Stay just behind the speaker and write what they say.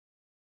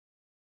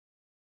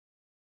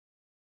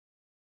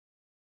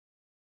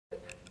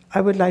I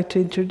would like to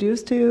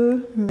introduce to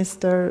you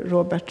Mr.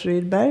 Robert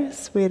Rydberg,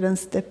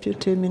 Sweden's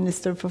Deputy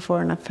Minister for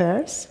Foreign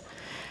Affairs,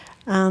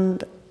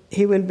 and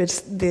he will be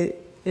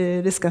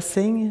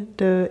discussing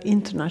the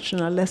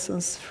international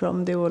lessons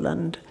from the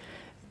Åland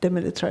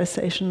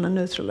demilitarisation and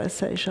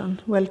neutralisation.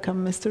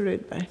 Welcome, Mr.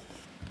 Rydberg.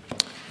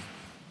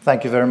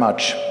 Thank you very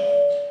much.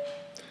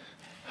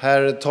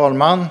 Herr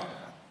talman,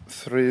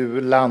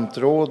 fru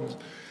lantråd,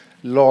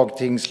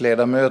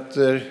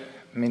 lagtingsledamöter,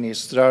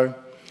 ministrar,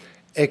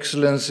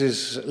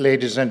 excellencies,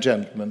 ladies and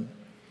gentlemen.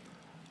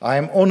 I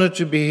am honored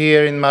to be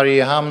here in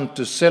Mariehamn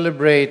to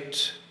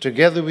celebrate,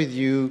 together with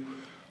you,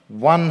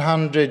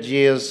 100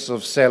 years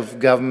of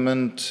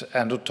self-government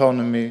and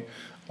autonomy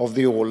of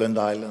the Åland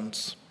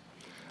Islands.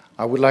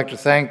 I would like to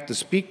thank the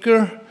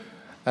Speaker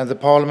and the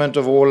Parliament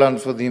of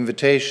Åland for the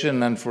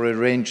invitation and for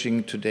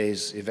arranging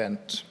today's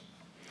event.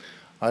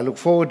 I look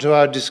forward to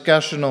our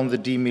discussion on the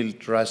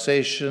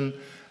demilitarisation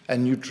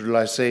and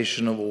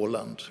neutralisation of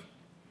Åland.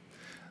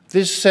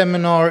 This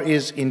seminar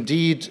is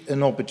indeed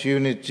an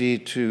opportunity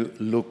to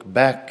look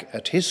back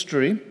at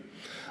history,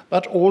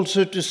 but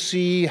also to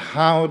see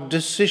how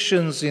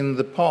decisions in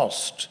the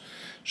past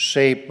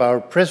shape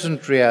our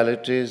present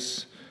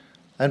realities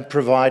and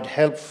provide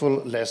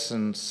helpful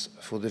lessons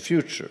for the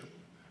future.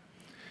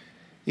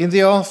 In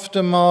the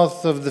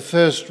aftermath of the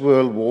First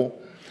World War,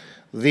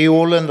 the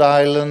Åland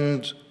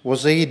Island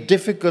was a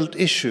difficult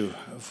issue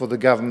for the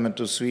government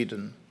of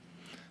Sweden.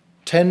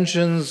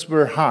 Tensions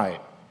were high,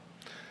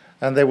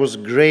 and there was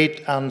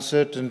great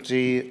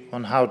uncertainty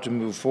on how to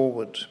move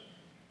forward.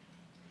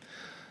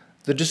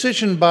 The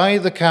decision by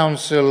the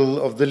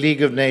Council of the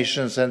League of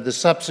Nations and the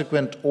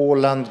subsequent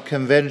Åland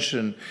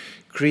Convention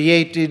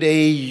created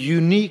a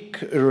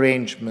unique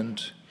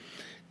arrangement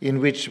in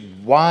which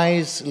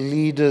wise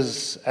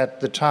leaders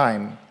at the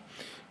time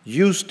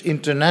used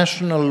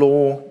international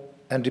law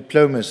and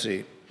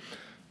diplomacy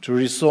to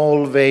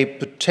resolve a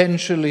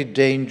potentially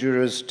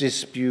dangerous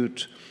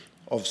dispute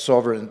of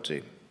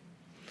sovereignty.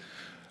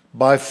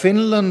 By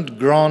Finland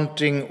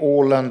granting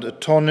Åland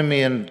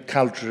autonomy and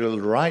cultural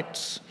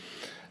rights,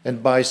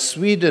 and by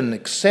Sweden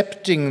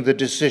accepting the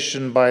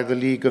decision by the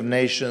League of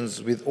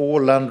Nations with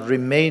Åland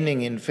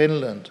remaining in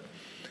Finland,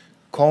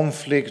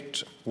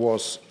 conflict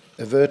was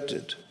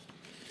averted.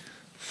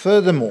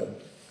 Furthermore,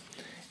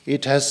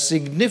 it has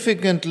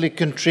significantly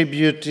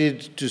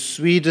contributed to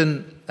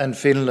Sweden and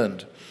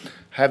Finland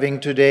having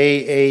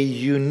today a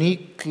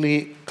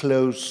uniquely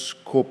close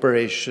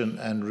cooperation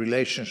and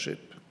relationship.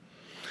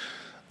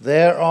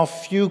 There are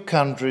few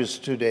countries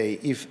today,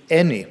 if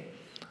any,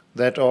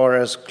 that are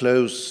as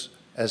close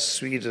as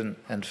Sweden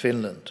and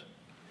Finland.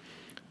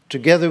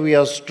 Together we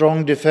are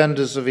strong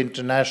defenders of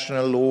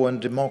international law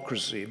and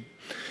democracy.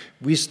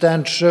 We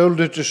stand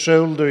shoulder to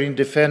shoulder in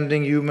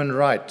defending human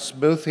rights,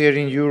 both here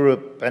in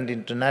Europe and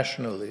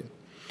internationally.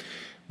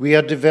 We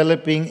are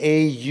developing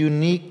a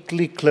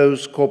uniquely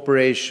close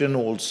cooperation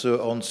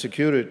also on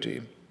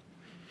security.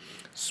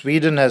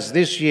 Sweden has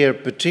this year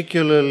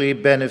particularly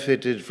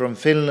benefited from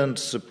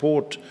Finland's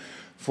support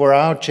for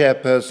our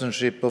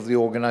chairpersonship of the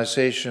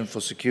Organization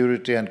for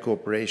Security and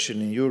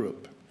Cooperation in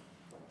Europe.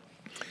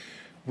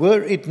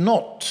 Were it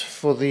not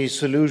for the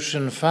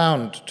solution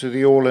found to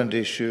the Åland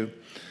issue,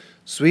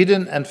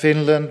 Sweden and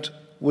Finland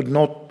would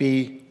not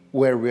be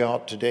where we are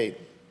today.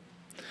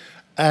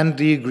 And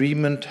the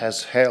agreement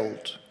has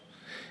held.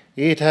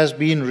 It has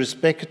been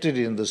respected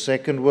in the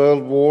Second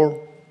World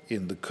War,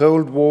 in the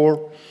Cold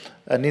War,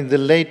 and in the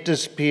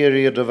latest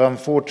period of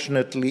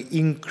unfortunately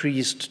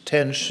increased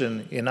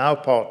tension in our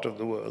part of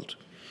the world.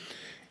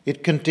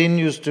 It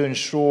continues to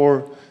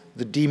ensure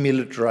the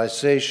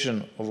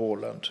demilitarisation of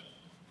Åland.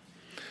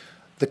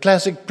 The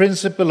classic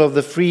principle of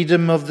the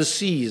freedom of the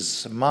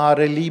seas,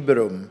 mare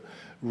liberum,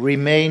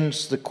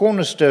 remains the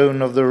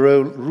cornerstone of the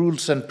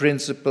rules and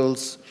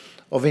principles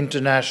of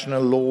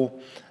international law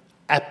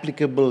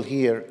applicable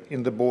here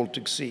in the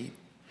Baltic Sea.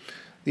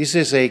 This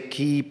is a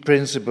key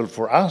principle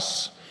for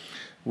us,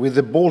 with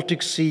the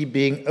Baltic Sea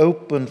being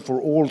open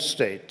for all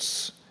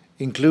states,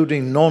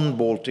 including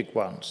non-Baltic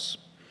ones.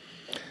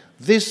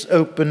 This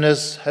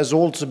openness has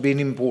also been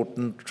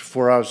important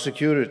for our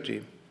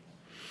security.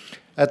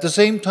 At the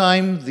same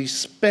time, the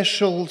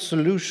special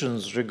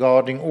solutions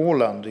regarding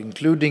Åland,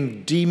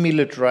 including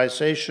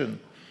demilitarisation,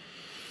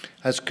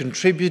 has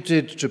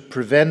contributed to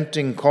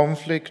preventing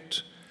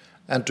conflict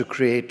and to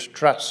create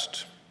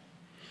trust.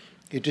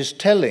 It is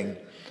telling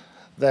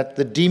that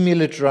the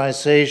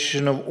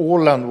demilitarisation of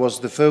Åland was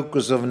the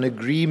focus of an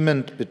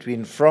agreement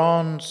between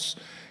France,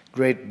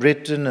 Great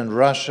Britain and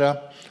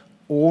Russia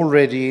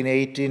already in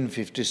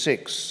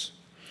 1856.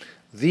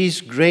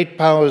 These great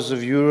powers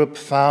of Europe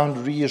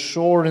found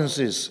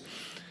reassurances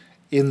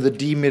in the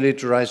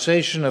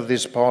demilitarisation of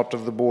this part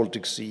of the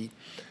Baltic Sea,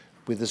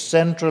 with the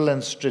central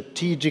and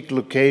strategic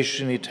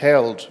location it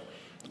held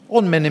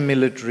on many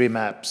military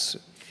maps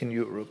in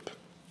Europe.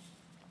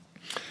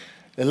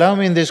 Allow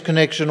me in this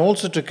connection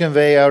also to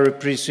convey our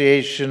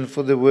appreciation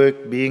for the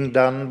work being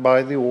done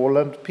by the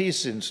Åland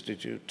Peace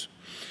Institute.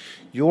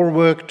 Your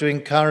work to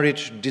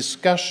encourage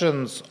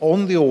discussions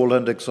on the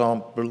Åland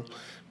example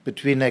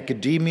between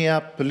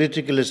academia,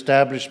 political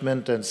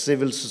establishment, and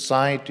civil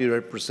society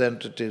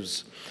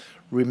representatives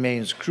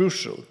remains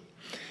crucial.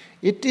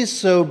 It is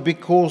so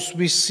because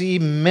we see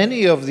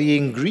many of the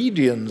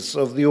ingredients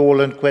of the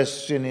Åland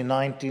question in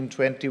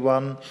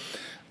 1921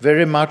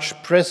 very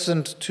much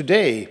present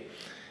today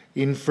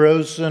in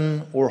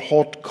frozen or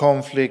hot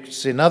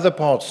conflicts in other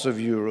parts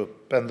of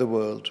Europe and the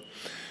world,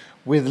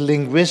 with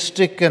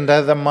linguistic and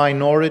other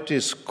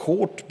minorities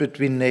caught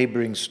between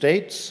neighboring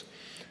states,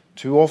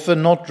 too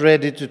often not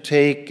ready to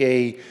take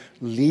a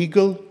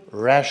legal,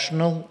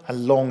 rational,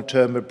 and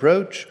long-term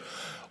approach,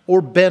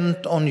 or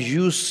bent on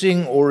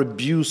using or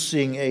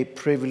abusing a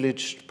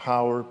privileged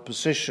power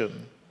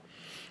position.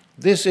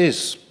 This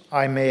is,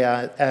 I may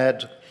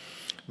add,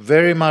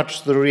 very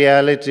much the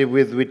reality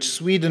with which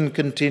Sweden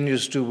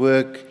continues to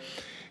work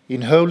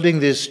in holding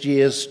this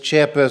year's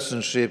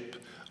chairpersonship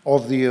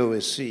of the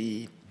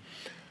OSCE.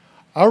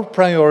 Our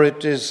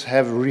priorities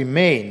have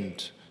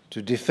remained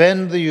to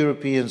defend the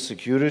European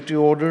security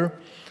order,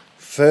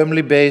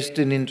 firmly based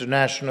in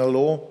international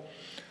law,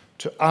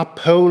 to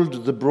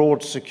uphold the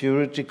broad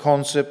security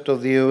concept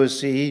of the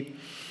OSCE,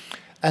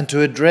 and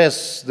to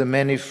address the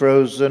many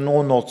frozen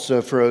or not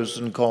so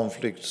frozen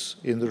conflicts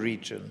in the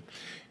region,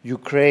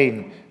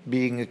 Ukraine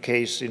being a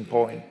case in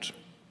point.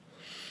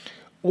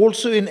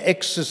 Also in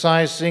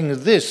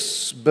exercising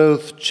this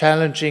both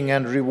challenging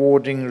and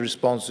rewarding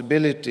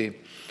responsibility,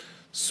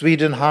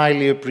 Sweden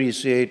highly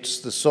appreciates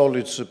the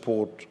solid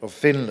support of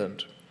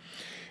Finland.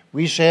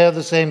 We share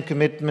the same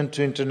commitment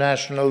to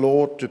international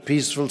law, to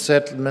peaceful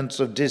settlements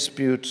of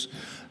disputes,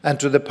 and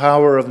to the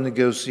power of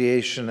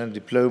negotiation and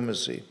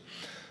diplomacy.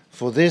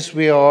 For this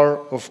we are,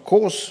 of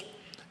course,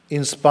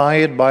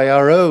 inspired by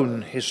our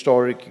own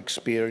historic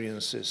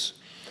experiences,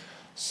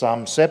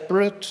 some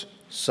separate,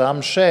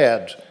 some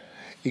shared,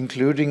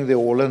 including the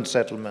Åland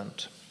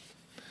settlement.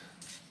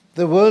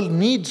 The world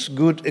needs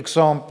good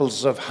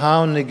examples of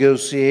how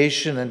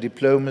negotiation and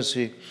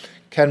diplomacy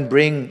can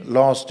bring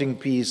lasting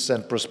peace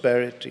and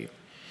prosperity.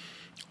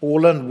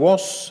 Åland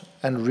was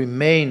and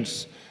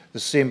remains a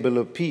symbol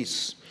of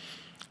peace,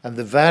 and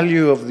the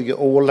value of the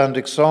Åland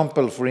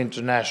example for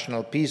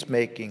international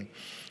peacemaking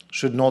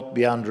should not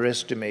be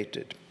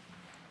underestimated.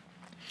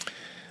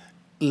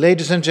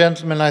 Ladies and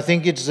gentlemen, I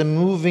think it's a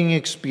moving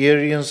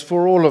experience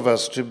for all of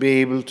us to be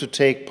able to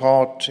take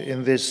part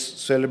in this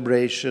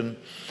celebration,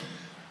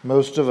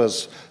 most of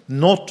us,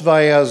 not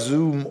via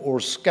Zoom or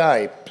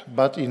Skype,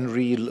 but in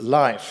real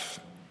life.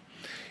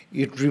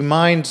 It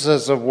reminds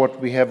us of what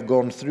we have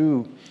gone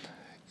through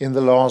in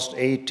the last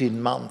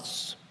 18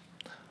 months.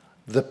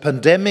 The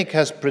pandemic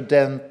has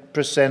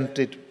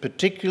presented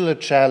particular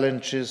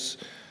challenges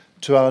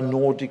to our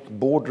Nordic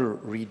border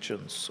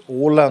regions,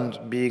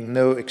 Åland being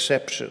no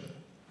exception,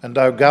 and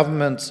our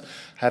governments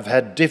have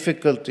had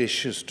difficult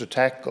issues to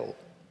tackle.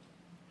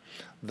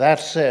 That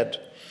said,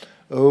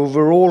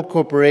 overall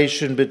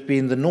cooperation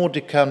between the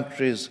Nordic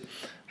countries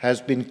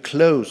has been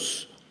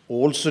close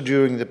also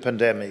during the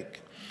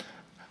pandemic,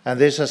 and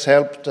this has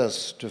helped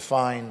us to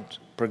find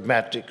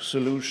pragmatic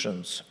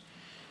solutions.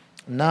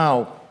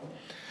 Now,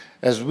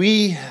 as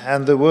we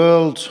and the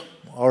world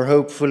are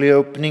hopefully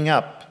opening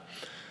up,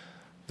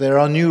 there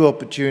are new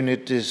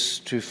opportunities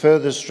to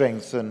further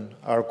strengthen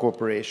our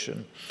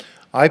cooperation.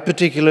 I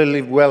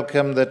particularly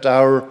welcome that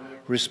our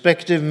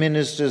respective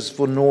ministers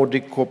for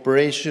Nordic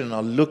cooperation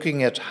are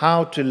looking at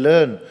how to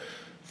learn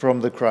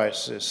from the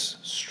crisis,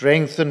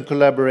 strengthen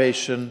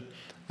collaboration,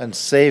 and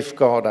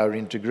safeguard our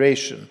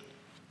integration.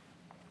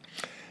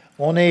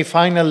 On a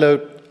final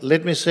note,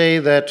 let me say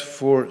that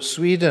for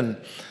Sweden,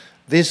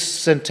 this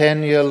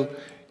centennial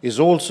is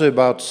also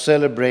about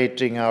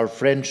celebrating our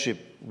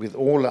friendship with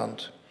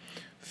Åland.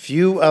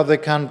 Few other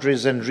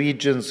countries and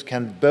regions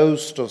can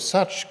boast of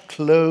such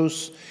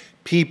close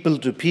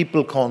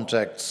people-to-people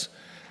contacts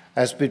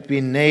as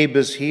between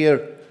neighbors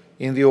here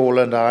in the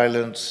Åland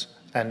Islands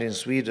and in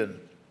Sweden.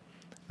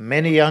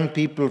 Many young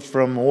people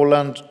from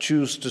Åland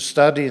choose to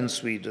study in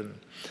Sweden,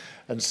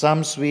 and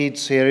some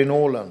Swedes here in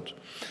Åland.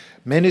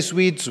 Many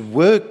Swedes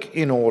work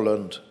in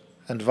Åland,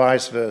 and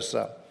vice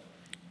versa.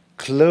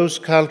 Close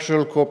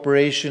cultural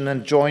cooperation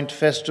and joint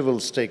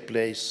festivals take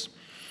place.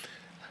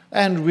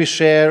 And we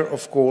share,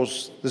 of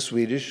course, the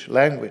Swedish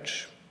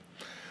language.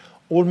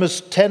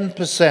 Almost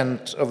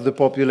 10% of the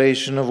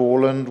population of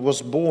Åland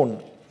was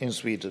born in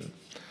Sweden,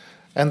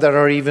 and there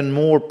are even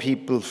more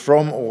people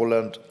from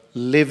Åland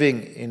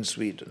living in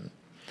Sweden.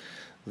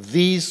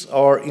 These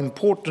are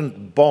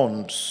important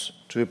bonds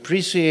to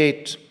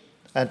appreciate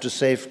and to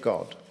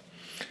safeguard.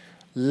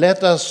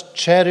 Let us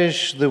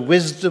cherish the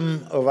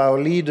wisdom of our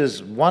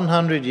leaders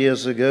 100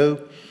 years ago,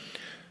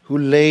 who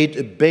laid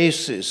a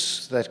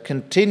basis that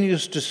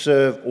continues to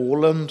serve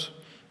Åland,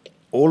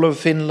 all of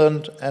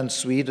Finland and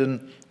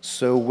Sweden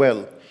so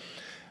well,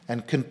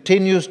 and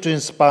continues to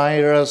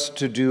inspire us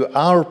to do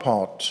our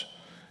part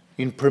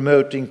in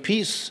promoting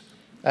peace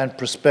and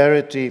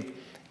prosperity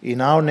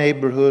in our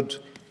neighborhood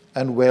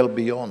and well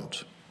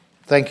beyond.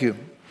 Thank you.